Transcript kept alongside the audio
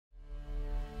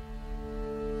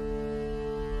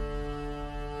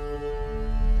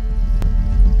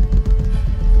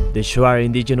The Shuar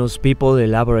indigenous people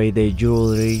elaborate their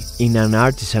jewelry in an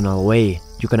artisanal way.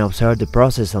 You can observe the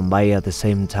process and buy at the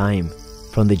same time.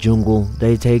 From the jungle,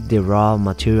 they take the raw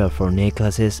material for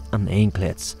necklaces and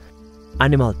anklets,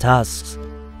 animal tusks,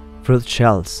 fruit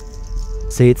shells,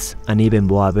 seeds, and even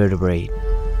boa vertebrae.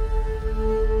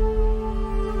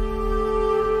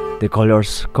 The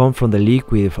colors come from the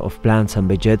liquid of plants and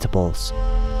vegetables.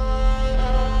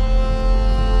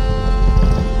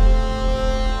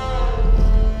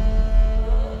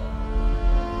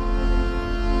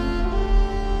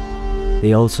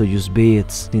 They also use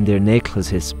beads in their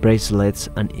necklaces, bracelets,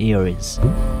 and earrings.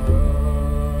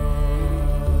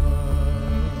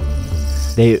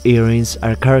 Their earrings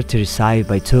are characterized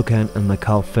by toucan and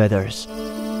macaw feathers.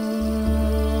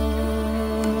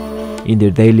 In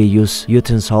their daily use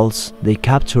utensils, they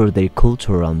capture their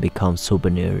culture and become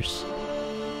souvenirs.